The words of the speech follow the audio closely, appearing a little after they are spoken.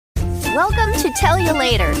Welcome to Tell You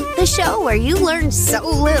Later, the show where you learn so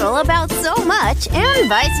little about so much and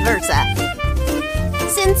vice versa.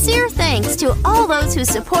 Sincere thanks to all those who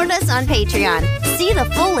support us on Patreon. See the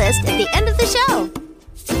full list at the end of the show.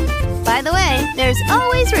 By the way, there's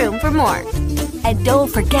always room for more. And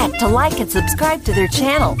don't forget to like and subscribe to their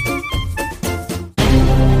channel.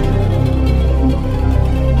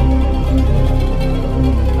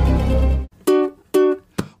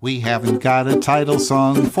 We haven't got a title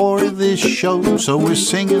song for this show, so we're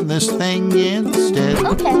singing this thing instead.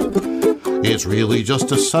 Okay. It's really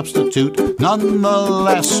just a substitute.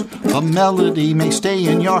 Nonetheless, the melody may stay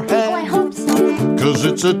in your head. Oh, I hope so. 'Cause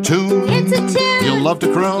it's a tune. It's a tune. You'll love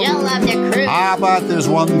to croon. You'll love to croon. But there's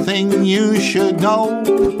one thing you should know.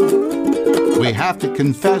 We have to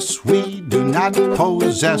confess we do not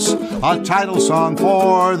possess a title song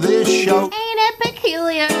for this show. Ain't it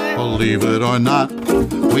peculiar? Believe it or not,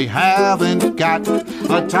 we haven't got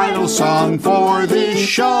a title song for this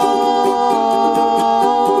show.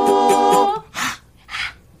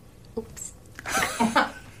 Oops.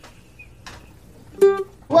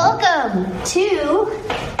 Welcome to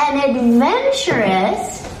an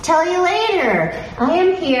adventurous Tell You Later. I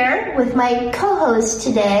am here with my co-host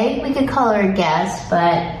today. We could call her a guest,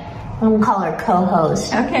 but I'm going to call her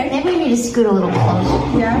co-host. Okay. Maybe we need to scoot a little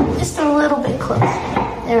closer. Yeah. Just a little bit closer.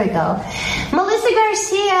 There we go. Melissa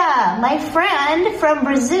Garcia, my friend from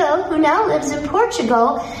Brazil, who now lives in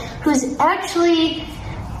Portugal, who's actually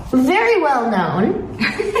very well known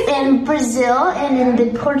in Brazil and in the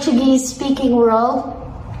Portuguese-speaking world.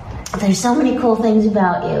 There's so many cool things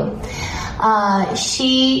about you.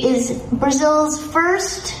 She is Brazil's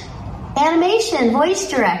first animation voice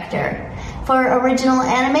director for original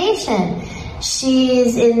animation.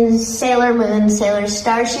 She's in Sailor Moon, Sailor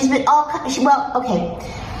Star. She's been okay.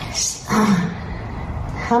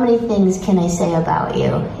 How many things can I say about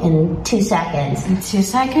you in 2 seconds? In 2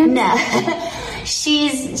 seconds? No.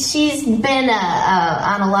 She's been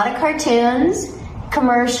on a lot of cartoons,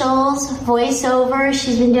 commercials, voiceover.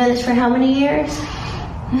 She's been doing this for how many years?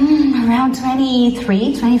 Around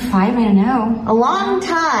 23, 25, I don't know. A long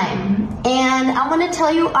time. And I want to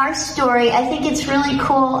tell you our story. I think it's really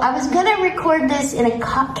cool. I was going to record this in a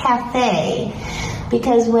cafe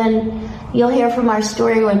because when you'll hear from our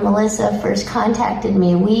story when Melissa first contacted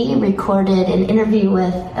me, we recorded an interview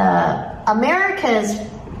with America's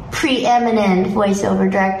preeminent voiceover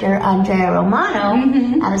director, Andrea Romano,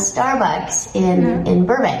 out of Starbucks in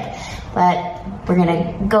Burbank. But we're going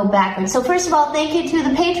to go backwards. So first of all, thank you to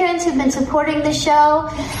the patrons who've been supporting the show.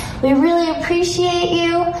 We really appreciate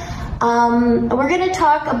you. We're going to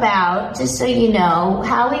talk about, just so you know,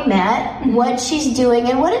 how we met, what she's doing,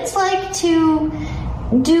 and what it's like to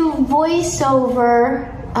do voiceover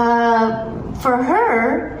for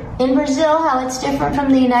her in Brazil, how it's different from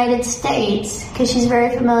the United States, because she's very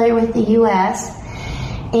familiar with the U.S.,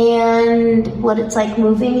 and what it's like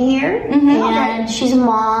moving here. And she's a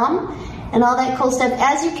mom and all that cool stuff.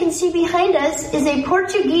 As you can see behind us is a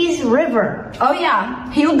Portuguese river. Oh yeah,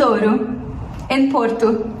 Rio Douro in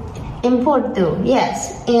Porto. In Porto,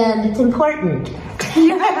 yes. And it's important.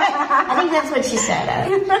 I think that's what she said.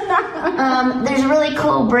 There's a really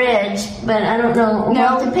cool bridge, but I don't know. We'll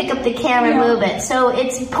have to pick up the camera and move it. So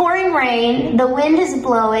it's pouring rain. The wind is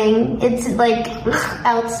blowing. It's like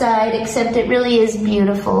outside, except it really is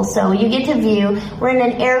beautiful. So you get to view. We're in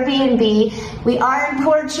an Airbnb. We are in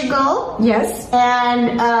Portugal. Yes.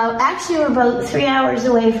 And actually, we're about 3 hours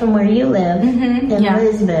away from where you live in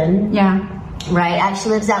Lisbon. Yeah. Right.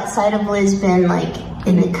 Actually lives outside of Lisbon, like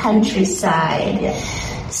in the countryside.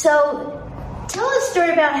 So tell us a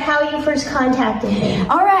story about how you first contacted me.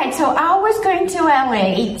 All right, so I was going to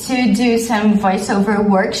LA to do some voiceover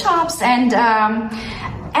workshops, and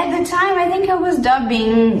at the time I think I was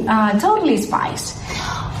dubbing Totally Spies.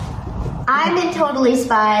 I'm in Totally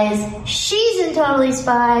Spies. She's in Totally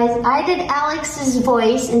Spies. I did Alex's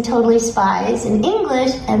voice in Totally Spies in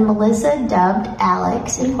English, and Melissa dubbed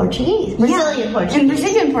Alex in Portuguese. Brazilian Portuguese. In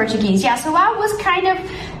Brazilian Portuguese, yeah. So I was kind of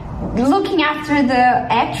looking after the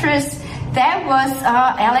actress that was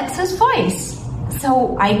Alex's voice.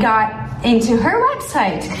 So I got into her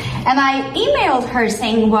website and I emailed her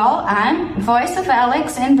saying, well, I'm voice of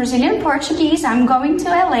Alex in Brazilian Portuguese. I'm going to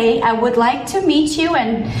LA. I would like to meet you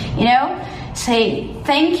and, you know, say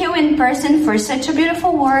thank you in person for such a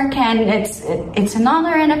beautiful work, and it's an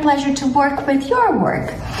honor and a pleasure to work with your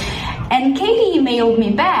work. And Katie emailed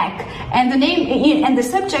me back, and the name and the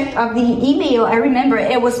subject of the email, I remember,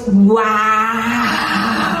 it was wow.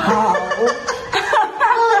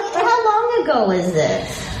 How long ago was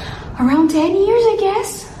this? Around 10 years, I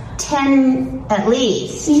guess. 10 at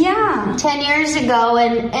least. Yeah. 10 years ago,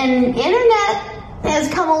 and internet has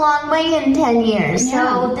come a long way in 10 years. Yeah.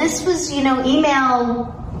 So this was,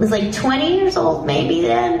 email was like 20 years old maybe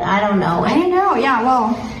then. I don't know. I don't know. Yeah,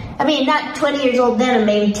 well, I mean, not 20 years old then, and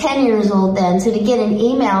maybe 10 years old then. So to get an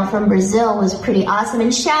email from Brazil was pretty awesome.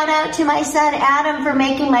 And shout out to my son Adam for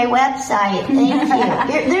making my website.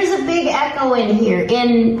 Thank you. There's a big echo in here.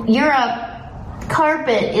 In Europe,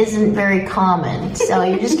 carpet isn't very common, so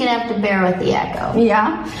you're just gonna have to bear with the echo.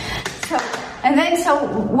 yeah.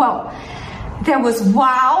 Well, there was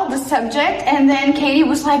wow, the subject, and then Katie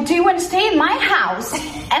was like, do you want to stay in my house?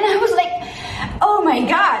 And I was like, oh my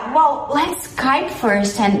God, well, let's Skype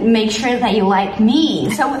first and make sure that you like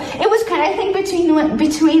me. So it was kind of, I think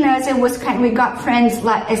between us, it was kind of, we got friends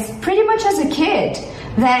like as pretty much as a kid.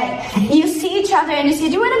 That you see each other and you say,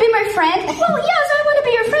 do you want to be my friend? Well, yes, I want to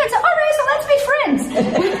be your friend. So, all right, so let's be friends.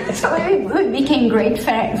 So we became great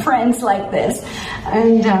friends like this.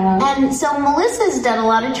 And so Melissa's done a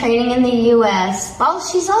lot of training in the U.S. Well,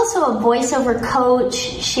 she's also a voiceover coach.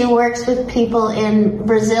 She works with people in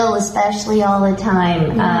Brazil, especially all the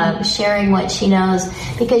time, sharing what she knows,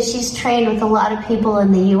 because she's trained with a lot of people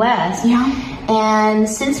in the U.S. Yeah. And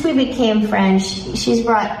since we became friends, she's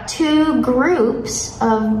brought 2 groups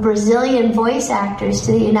of Brazilian voice actors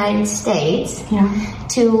to the United States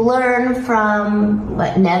to learn from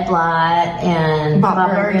Ned Lott and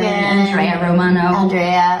Bob Bergen, Andrea Romano.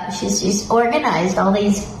 She's organized all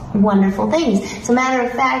these wonderful things. As a matter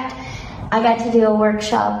of fact, I got to do a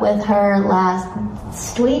workshop with her last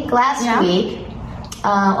week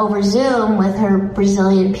over Zoom with her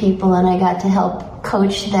Brazilian people, and I got to help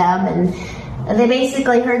coach them, and they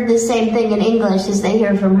basically heard the same thing in English as they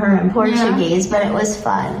hear from her in Portuguese, but it was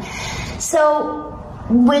fun. So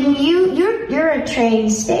when you're a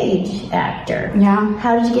trained stage actor,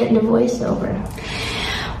 how did you get into voiceover?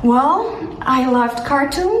 Well, I loved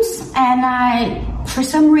cartoons, and for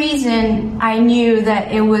some reason, I knew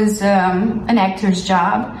that it was an actor's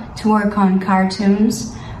job to work on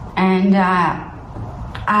cartoons, and I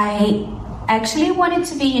actually wanted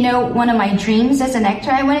to be, one of my dreams as an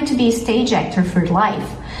actor, I wanted to be a stage actor for life.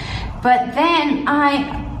 But then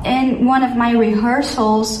in one of my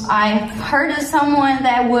rehearsals, I heard of someone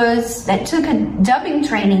that took a dubbing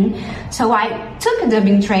training. So I took a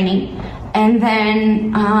dubbing training, and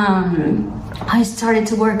then I started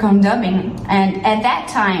to work on dubbing. And at that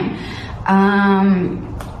time,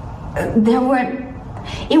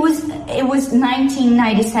 it was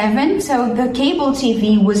 1997, so the cable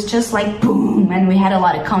TV was just like boom, and we had a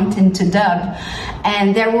lot of content to dub,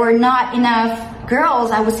 and there were not enough girls.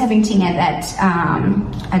 I was 17 at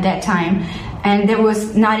that time, and there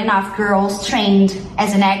was not enough girls trained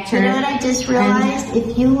as an actor. You know what I just realized?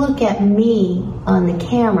 If you look at me on the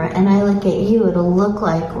camera and I look at you, it'll look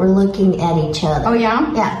like we're looking at each other. Oh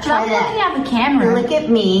yeah? Yeah, try that. I'm looking at the camera. You look at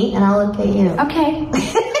me and I'll look at you. Okay.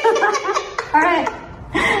 All right.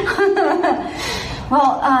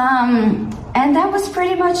 Well, and that was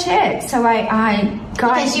pretty much it. So I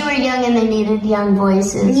got... Because you were young and they needed young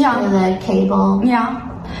voices for the cable. Yeah.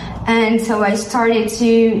 And so I started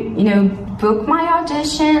to, book my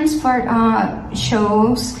auditions for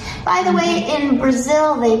shows. By the way, in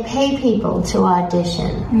Brazil, they pay people to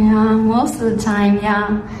audition. Yeah, most of the time,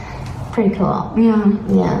 yeah. Pretty cool. Yeah.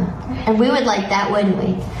 Yeah. And we would like that, wouldn't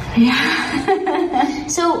we? Yeah.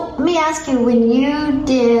 So let me ask you, when you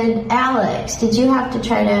did Alex, did you have to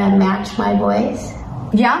try to match my voice?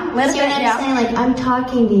 Yeah, See what I'm saying? Like, I'm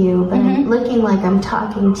talking to you, but I'm looking like I'm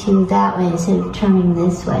talking to you that way instead of turning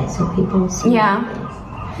this way so people see my face.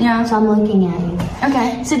 Yeah. So I'm looking at you.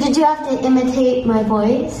 Okay. So did you have to imitate my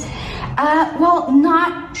voice?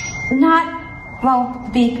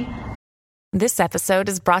 This episode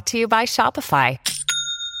is brought to you by Shopify.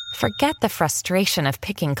 Forget the frustration of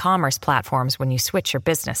picking commerce platforms when you switch your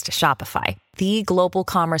business to Shopify, the global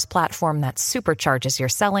commerce platform that supercharges your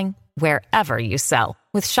selling wherever you sell.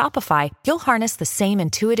 With Shopify, you'll harness the same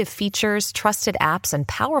intuitive features, trusted apps, and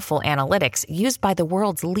powerful analytics used by the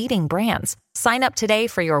world's leading brands. Sign up today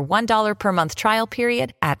for your $1 per month trial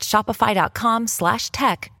period at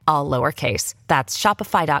shopify.com/tech, all lowercase. That's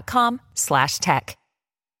shopify.com/tech.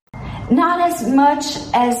 Not as much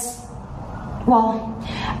as, I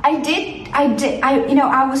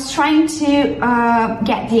was trying to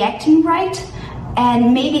get the acting right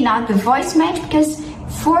and maybe not the voice match, because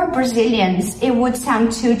for Brazilians, it would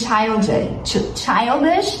sound too childish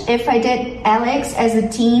if I did Alex as a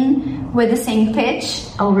teen with the same pitch.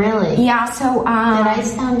 Oh, really? Yeah, so... Did I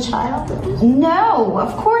sound childish? No,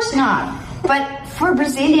 of course not. But for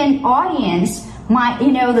Brazilian audience,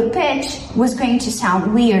 the pitch was going to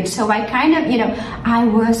sound weird. So I kind of,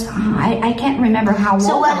 I can't remember how.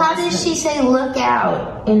 So how did she say "look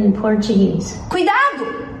out" in Portuguese?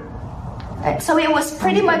 Cuidado. So it was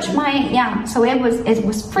pretty much So it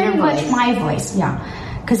was pretty much my voice,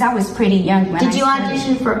 because I was pretty young when Did you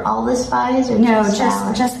audition for all the spies, or no?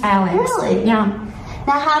 Just Alex. Really? Yeah.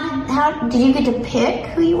 Now, how did you get to pick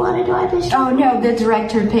who you wanted to audition? Oh no, the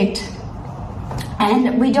director picked.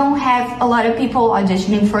 And we don't have a lot of people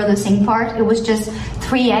auditioning for the same part. It was just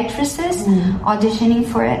 3 actresses auditioning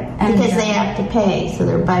for it. And because they have to pay, so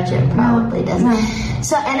their budget probably doesn't. No.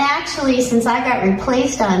 So, and actually, since I got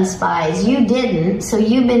replaced on Spies, you didn't. So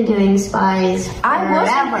you've been doing Spies forever.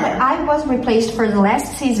 I was replaced for the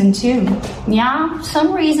last season too. Yeah,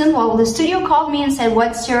 some reason. Well, the studio called me and said,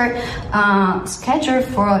 "What's your schedule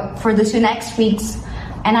for the 2 next weeks?"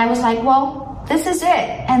 And I was like, "Well, this is it,"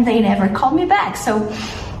 and they never called me back. So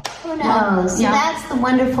who knows? So that's the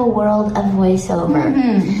wonderful world of voiceover.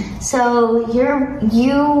 So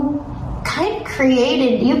you kind of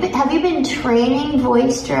created. Have you been training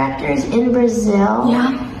voice directors in Brazil?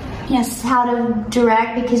 Yeah. Yes. How to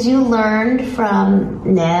direct, because you learned from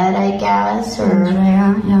Ned, I guess, or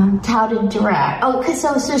Andrea, how to direct. Oh, cause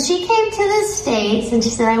so she came to the States and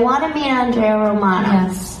she said, "I want to meet Andrea Romano."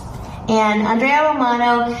 Yes. And Andrea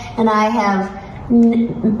Romano and I have,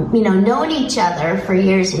 known each other for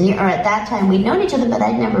years and years. Or at that time, we'd known each other, but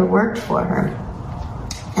I'd never worked for her,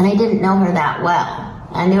 and I didn't know her that well.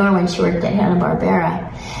 I knew her when she worked at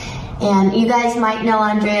Hanna-Barbera. And you guys might know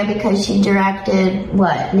Andrea because she directed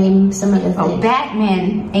what? Name some of the things. Oh,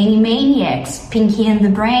 Batman, Animaniacs, Pinky and the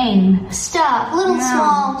Brain. Stuff, little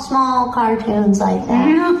small cartoons like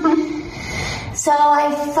that. So I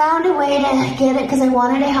found a way to get it because I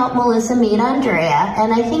wanted to help Melissa meet Andrea,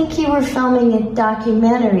 and I think you were filming a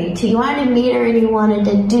documentary too. You wanted to meet her and you wanted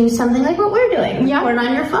to do something like what we're doing. Yeah. Record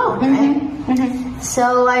on your phone, right?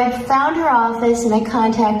 So I found her office and I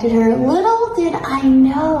contacted her. Little did I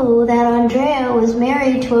know that Andrea was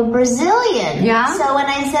married to a Brazilian. Yeah. So when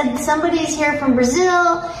I said somebody's here from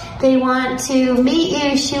Brazil, they want to meet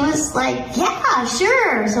you, she was like, "Yeah,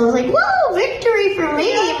 sure." So I was like, "Whoa, victory for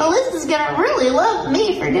me. Melissa's gonna really love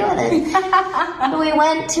me for doing it." We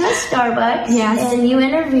went to a Starbucks and you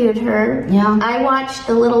interviewed her. Yeah. I watched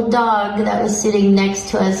the little dog that was sitting next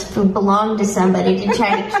to us who belonged to somebody to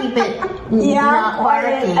try to keep it not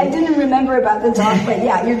barking. I didn't remember about the dog, but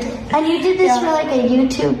And you did this for like a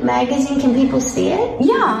YouTube magazine. Can people see it?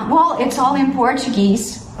 Yeah, well, it's all in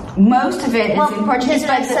Portuguese. Most of it is in Portuguese. Does it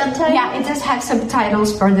have subtitles? Yeah, it does have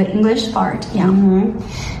subtitles for the English part. Yeah.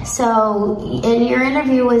 So, and your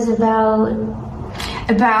interview was about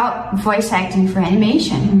voice acting for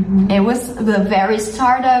animation. It was the very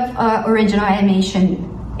start of original animation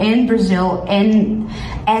in Brazil and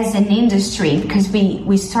as an industry, because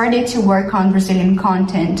we started to work on Brazilian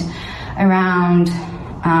content around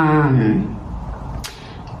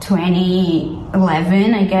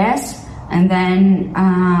 2011, I guess. And then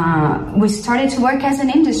we started to work as an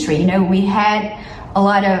industry. We had a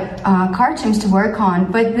lot of cartoons to work on,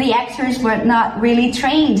 but the actors were not really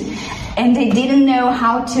trained, and they didn't know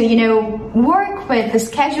how to, work with the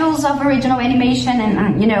schedules of original animation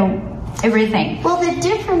and, everything. Well, the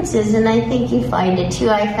difference is, and I think you find it too,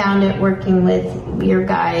 I found it working with your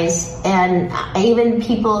guys and even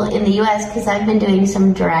people in the U.S., because I've been doing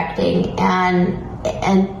some directing, and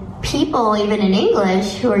people even in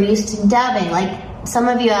English who are used to dubbing, like some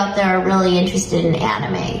of you out there are really interested in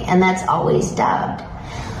anime, and that's always dubbed.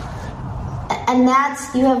 And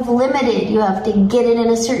you have to get it in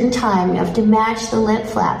a certain time, you have to match the lip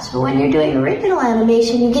flaps. But when you're doing original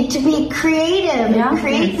animation, you get to be creative and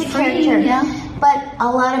create the character. But a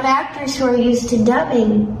lot of actors who are used to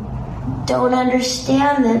dubbing don't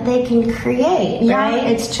understand that they can create, right?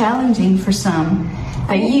 It's challenging for some.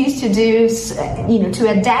 They used to do, to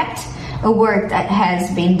adapt a work that has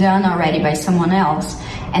been done already by someone else.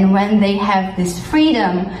 And when they have this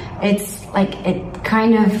freedom, it's like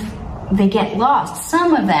they get lost,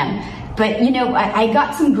 some of them. But, I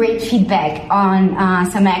got some great feedback on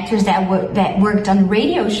some actors that worked on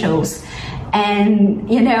radio shows. And,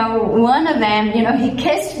 one of them, he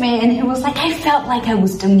kissed me and he was like, "I felt like I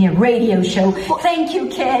was doing a radio show. Thank you,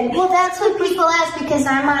 kid." Well, that's what people ask, because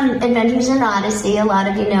I'm on Adventures in Odyssey. A lot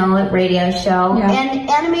of you know a radio show. Yeah. And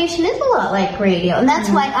animation is a lot like radio. And that's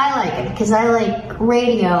why I like it, because I like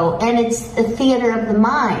radio, and it's the theater of the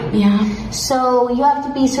mind. Yeah. So you have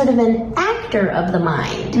to be sort of an actor of the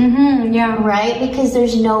mind. Right? Because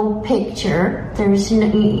there's no picture. There's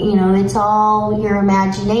no, it's all your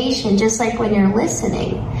imagination. Just like when you're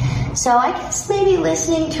listening. So I guess maybe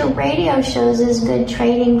listening to radio shows is good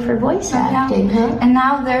training for voice acting, huh? And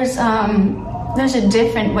now there's a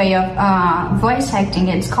different way of voice acting.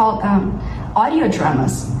 It's called audio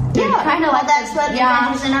dramas. Yeah, kind of well, that's what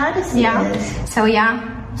Adventures in Odyssey is.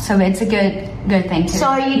 So it's a good thing to. So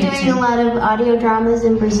are you doing a lot of audio dramas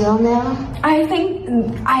in Brazil now? I think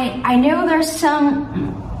I know there's some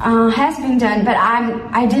has been done, but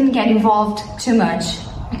I didn't get involved too much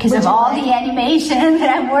because of all the animation that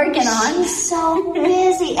I'm working on. She's so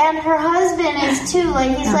busy, and her husband is too.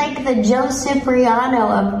 Like he's like the Joe Cipriano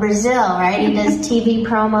of Brazil, right? He does TV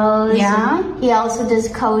promos. Yeah. He also does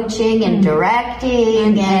coaching and directing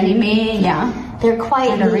and anime. Yeah. They're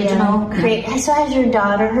quite original. Great. So has your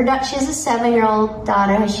daughter? She has a 7-year-old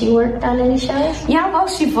daughter. Has she worked on any shows? Yeah. Well,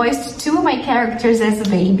 she voiced 2 of my characters as a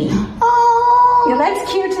baby. Oh. Yeah,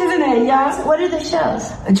 that's cute, isn't it? Yeah. So what are the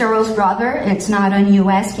shows? Gerald's Brother. It's not on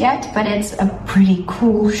US yet, but it's a pretty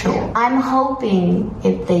cool show. I'm hoping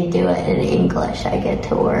if they do it in English, I get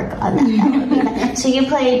to work on that. That would be nice. So you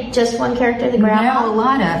played just one character, the grandma? No, a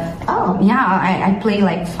lot of. Oh. Yeah, I play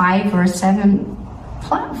like 5 or 7.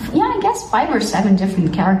 Yeah, I guess 5 or 7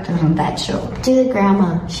 different characters on that show. Do the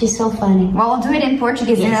grandma. She's so funny. Well, I'll do it in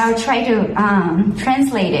Portuguese and I'll try to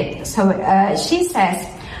translate it. So she says,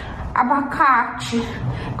 abacate.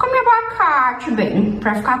 Come abacate, bem,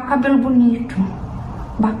 pra ficar com o cabelo bonito.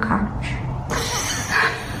 Abacate.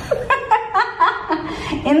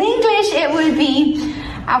 In English, it would be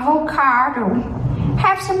avocado.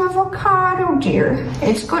 Have some avocado, dear.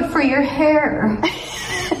 It's good for your hair.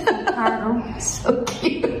 So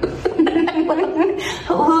cute.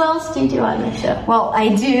 Who else do you do on the show? Well,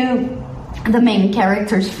 I do the main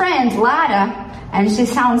character's friend, Lara, and she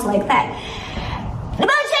sounds like that. Não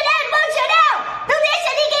deixa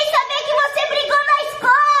ninguém saber que você brigou na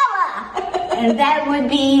escola. And that would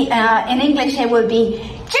be, in English, it would be,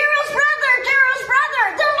 Gerald's brother,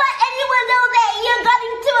 don't let anyone know that you got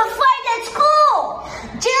into a fight at school.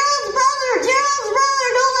 Gerald's brother,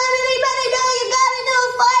 don't let anybody know you got into a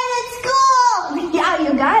fight at school. Yeah,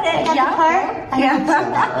 you got it. Got the part? Yeah.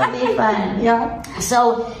 That would be fun. Yeah.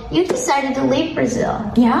 So you decided to leave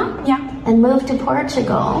Brazil. Yeah. And move to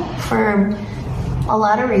Portugal for a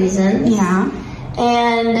lot of reasons. Yeah.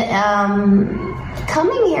 And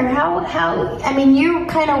coming here, how I mean, you're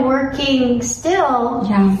kind of working still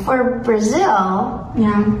for Brazil.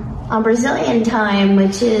 Yeah. On Brazilian time,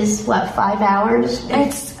 which is what, 5 hours?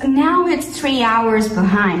 It's 3 hours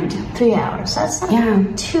behind. 3 hours. That's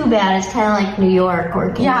not too bad. It's kind of like New York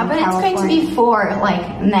working. Yeah, but California. it's going to be 4.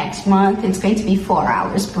 Like next month, it's going to be 4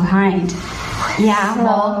 hours behind. Yeah. So,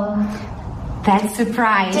 well, that's a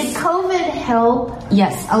surprise. Did COVID help?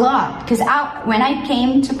 Yes, a lot. Because when I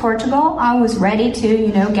came to Portugal, I was ready to,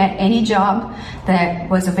 get any job that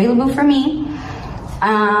was available for me.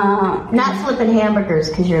 Not flipping hamburgers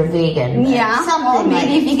because you're a vegan. Yeah, something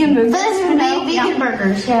maybe vegan burgers. Vegan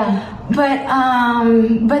burgers, yeah.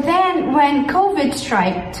 But then when COVID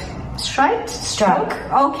struck.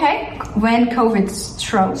 Okay. When COVID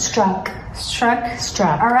struck.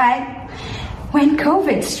 All right. When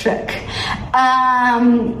COVID struck,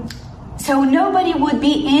 so nobody would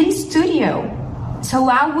be in studio. So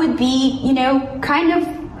I would be, kind of.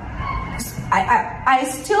 I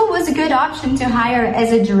still was a good option to hire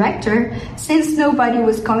as a director since nobody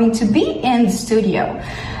was going to be in the studio.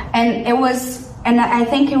 And I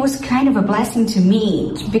think it was kind of a blessing to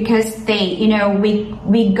me because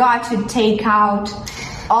we got to take out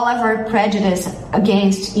all of our prejudice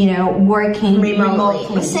against, working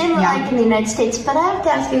remotely. Same like in the United States. But I have to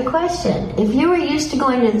ask you a question. If you were used to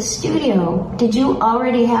going to the studio, did you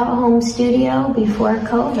already have a home studio before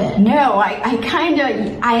COVID? No, I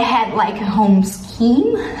had like a home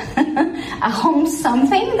scheme, a home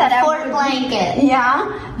something that Fort blanket. Yeah,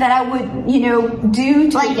 that I would, do.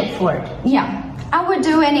 Blanket fort. Yeah. I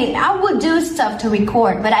would do stuff to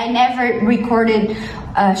record, but I never recorded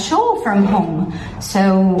a show from home.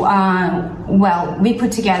 So, we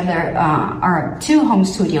put together our 2 home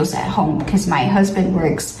studios at home because my husband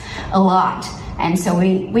works a lot. And so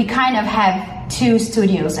we kind of have 2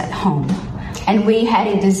 studios at home. And we had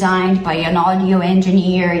it designed by an audio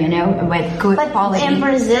engineer, with good quality. But in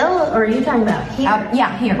Brazil, or are you talking about here?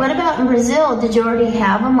 Here. What about in Brazil? Did you already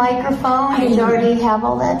have a microphone? Did you already have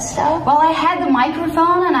all that stuff? Well, I had the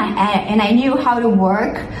microphone, and I knew how to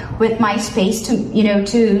work with my space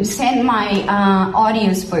to send my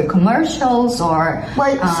audios for commercials or.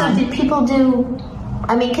 So did people do?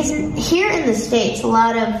 I mean, because here in the States, a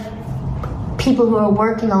lot of people who are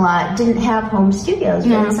working a lot didn't have home studios,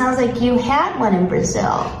 but it sounds like you had one in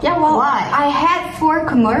Brazil. Yeah, well, why? I had 4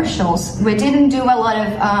 commercials. We didn't do a lot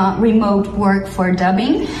of remote work for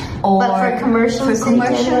dubbing, or but for commercials, they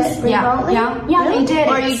did it remotely? Yeah, really? they did.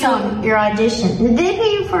 Or you do your audition? Did they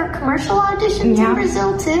pay you for commercial auditions in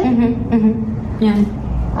Brazil too? Yeah.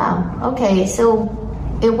 Wow. Okay, so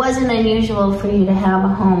it wasn't unusual for you to have a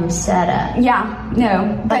home setup. Yeah,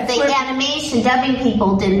 no. But the animation dubbing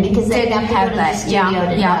people didn't, because they didn't have to go to the studio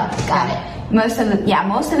to dub. Got it. Most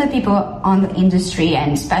of the people on the industry,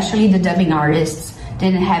 and especially the dubbing artists,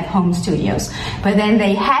 didn't have home studios. But then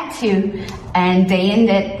they had to, and they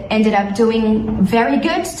ended up doing very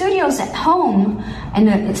good studios at home.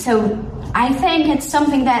 And so I think it's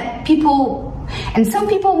something that some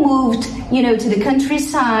people moved, to the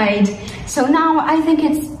countryside. So now I think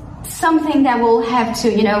it's something that we'll have to,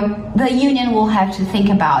 the union will have to think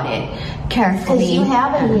about it carefully. Because you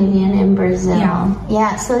have a union in Brazil.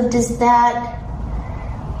 Yeah. So does that,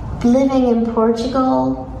 living in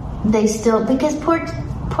Portugal, they still, because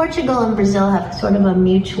Portugal and Brazil have sort of a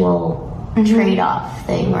mutual trade-off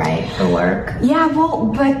thing, right, for work? Yeah, well,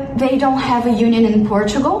 but they don't have a union in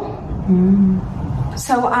Portugal.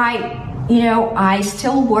 So I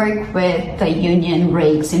still work with the union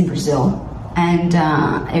rates in Brazil, and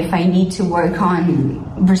if I need to work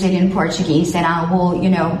on Brazilian Portuguese, then I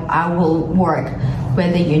will work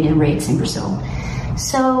with the union rates in Brazil.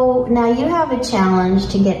 So now you have a challenge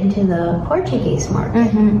to get into the Portuguese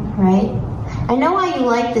market, right? I know why you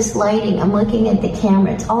like this lighting. I'm looking at the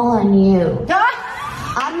camera. It's all on you.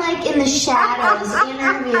 I'm like in the shadows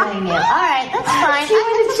interviewing you. All right, that's fine. Do you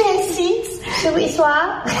want to change seats? Should we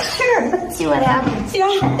swap? Sure. Let's see what happens. Yeah.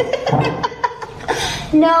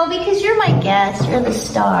 No, because you're my guest. You're the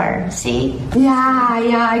star. See? Yeah,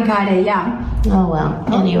 I got it. Yeah. Oh well.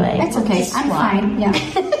 Anyway, it's okay. I'm fine. Yeah.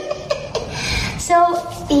 So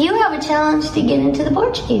you have a challenge to get into the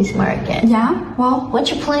Portuguese market. Yeah. Well, what's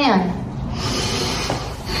your plan?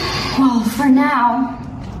 Well, for now,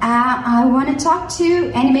 I want to talk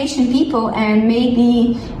to animation people and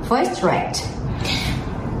maybe voice direct.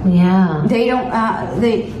 Yeah. They don't.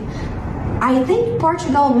 I think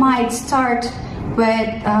Portugal might start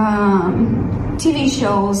with TV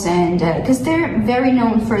shows, and because they're very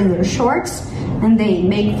known for their shorts, and they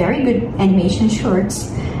make very good animation shorts.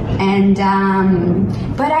 And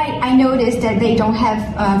but I noticed that they don't have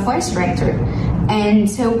a voice director, and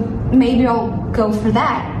so maybe I'll go for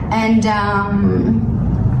that. And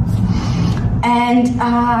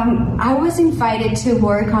I was invited to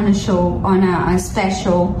work on a show, on a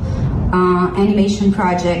special animation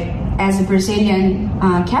project as a Brazilian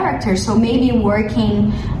character. So maybe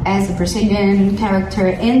working as a Brazilian character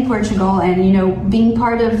in Portugal, and being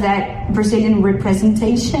part of that Brazilian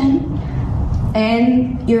representation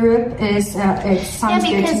in Europe is it sounds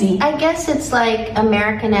good to me. I guess it's like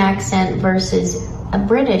American accent versus a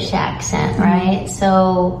British accent, right?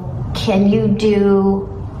 So can you do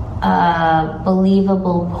a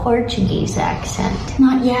believable Portuguese accent?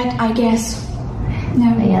 Not yet, I guess.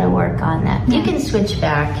 No. I gotta work on that. You can switch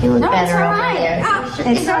back. You look better over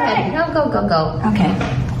there. It's all right. Go. Okay.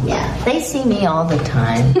 Yeah, they see me all the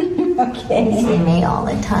time. Okay. They see me all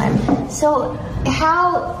the time. So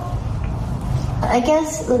I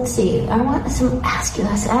guess, let's see, I want to ask you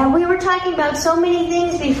this. We were talking about so many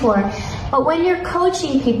things before, but when you're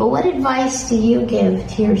coaching people, what advice do you give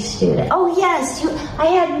to your student? Oh, yes, I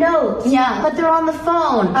had notes, but they're on the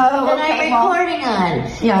phone that I'm recording on.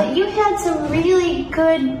 Yeah. But you had some really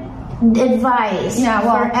good advice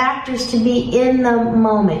for actors to be in the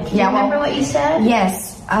moment. Can you remember what you said?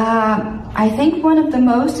 Yes. I think one of the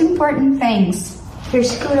most important things Here,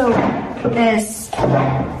 scoot over. is...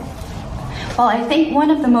 Well, I think one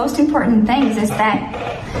of the most important things is that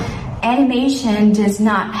animation does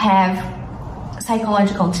not have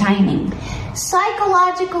psychological timing.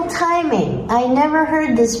 Psychological timing. I never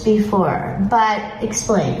heard this before, but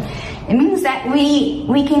explain. It means that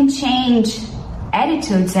we can change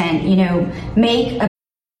attitudes and, make a...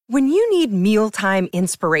 When you need mealtime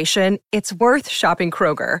inspiration, it's worth shopping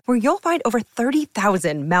Kroger, where you'll find over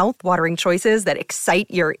 30,000 mouth-watering choices that excite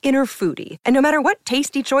your inner foodie. And no matter what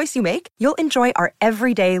tasty choice you make, you'll enjoy our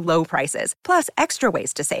everyday low prices, plus extra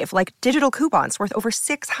ways to save, like digital coupons worth over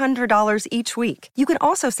 $600 each week. You can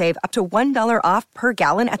also save up to $1 off per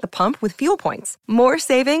gallon at the pump with fuel points. More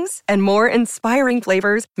savings and more inspiring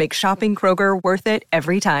flavors make shopping Kroger worth it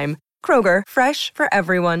every time. Kroger, fresh for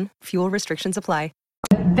everyone. Fuel restrictions apply.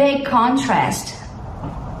 Big contrast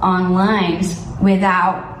on lines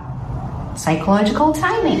without psychological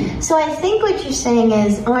timing. So I think what you're saying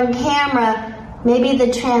is, on camera, maybe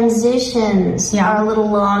the transitions are a little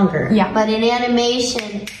longer. Yeah. But in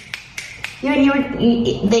animation,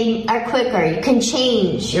 they are quicker. You can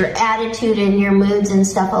change your attitude and your moods and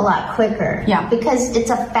stuff a lot quicker. Yeah. Because it's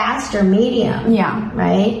a faster medium. Yeah.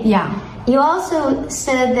 Right? Yeah. You also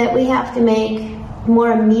said that we have to make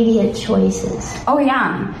more immediate choices. Oh,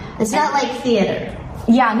 yeah. It's not like theater.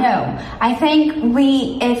 Yeah, no. I think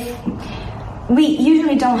we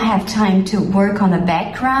usually don't have time to work on the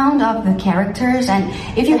background of the characters, and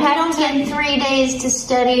if you don't get 3 days to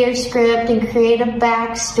study your script and create a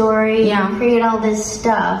backstory and create all this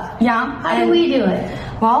stuff. Yeah. How do we do it?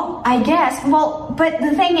 Well, I guess. But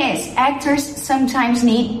the thing is, actors sometimes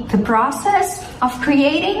need the process of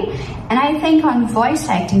creating, and I think on voice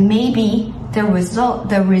acting, maybe the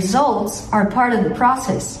results are part of the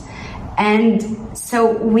process. And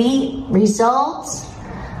so results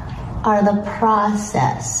are the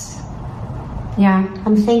process. Yeah.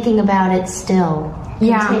 I'm thinking about it still.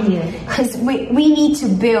 Continue. Yeah. Because we need to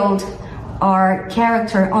build our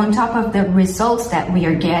character on top of the results that we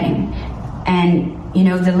are getting and,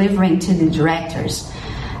 delivering to the directors.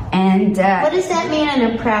 And what does that mean in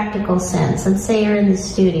a practical sense? Let's say you're in the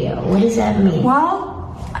studio. What does that mean? Well,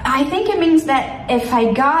 I think it means that if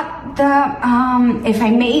I got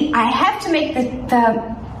I have to make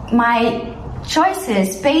my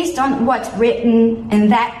choices based on what's written in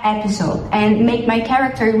that episode and make my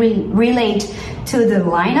character relate to the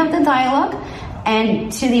line of the dialogue and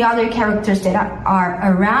to the other characters that are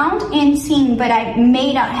around in scene, but I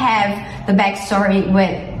may not have the backstory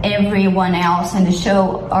with everyone else in the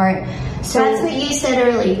show. So that's what you said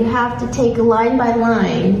earlier. You have to take line by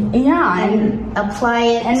line, and apply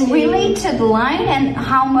it and relate to the line and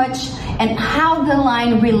how the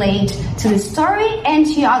line relate to the story and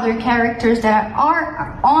to other characters that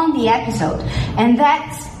are on the episode, and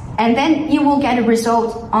then you will get a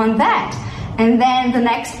result on that, and then the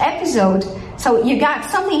next episode. So you got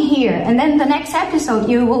something here, and then the next episode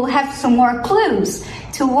you will have some more clues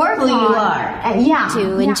to work on. Who you are.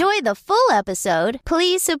 To enjoy the full episode,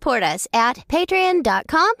 please support us at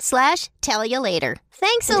patreon.com/tellyolater.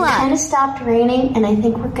 Thanks a lot. It kind of stopped raining, and I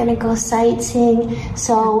think we're going to go sightseeing,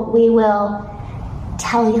 so we will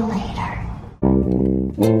tell you later.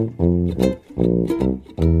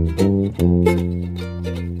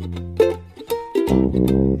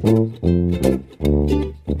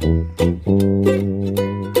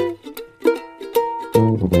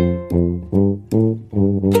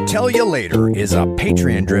 Tell You Later is a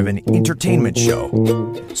Patreon-driven entertainment show.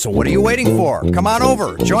 So what are you waiting for? Come on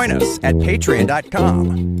over. Join us at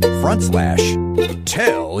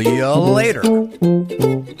patreon.com/Tell You Later.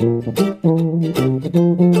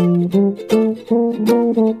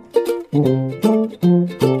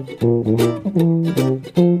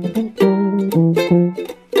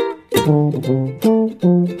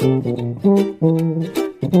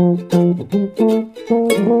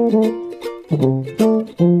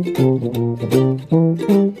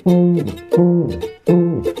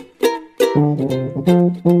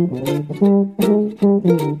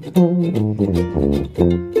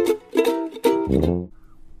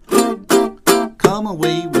 Come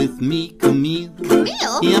away with me, Camille.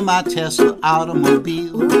 In my Tesla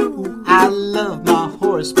automobile. Ooh. I love my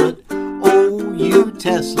horse, but oh, you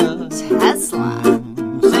Tesla.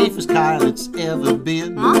 Safest car that's ever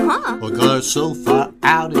been. A car so far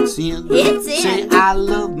out it's in. Say I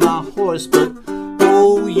love my horse, but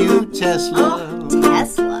oh, you Tesla.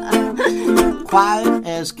 Quiet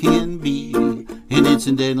as can be, and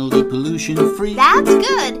incidentally pollution free. That's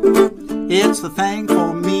good. It's the thing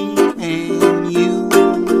for me and you.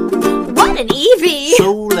 What an EV!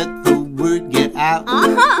 So let the word get out.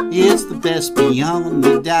 It's the best beyond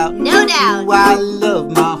the doubt. No doubt. Ooh, I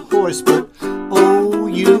love my horse, but oh,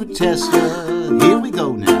 you Tesla. Here we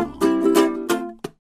go now.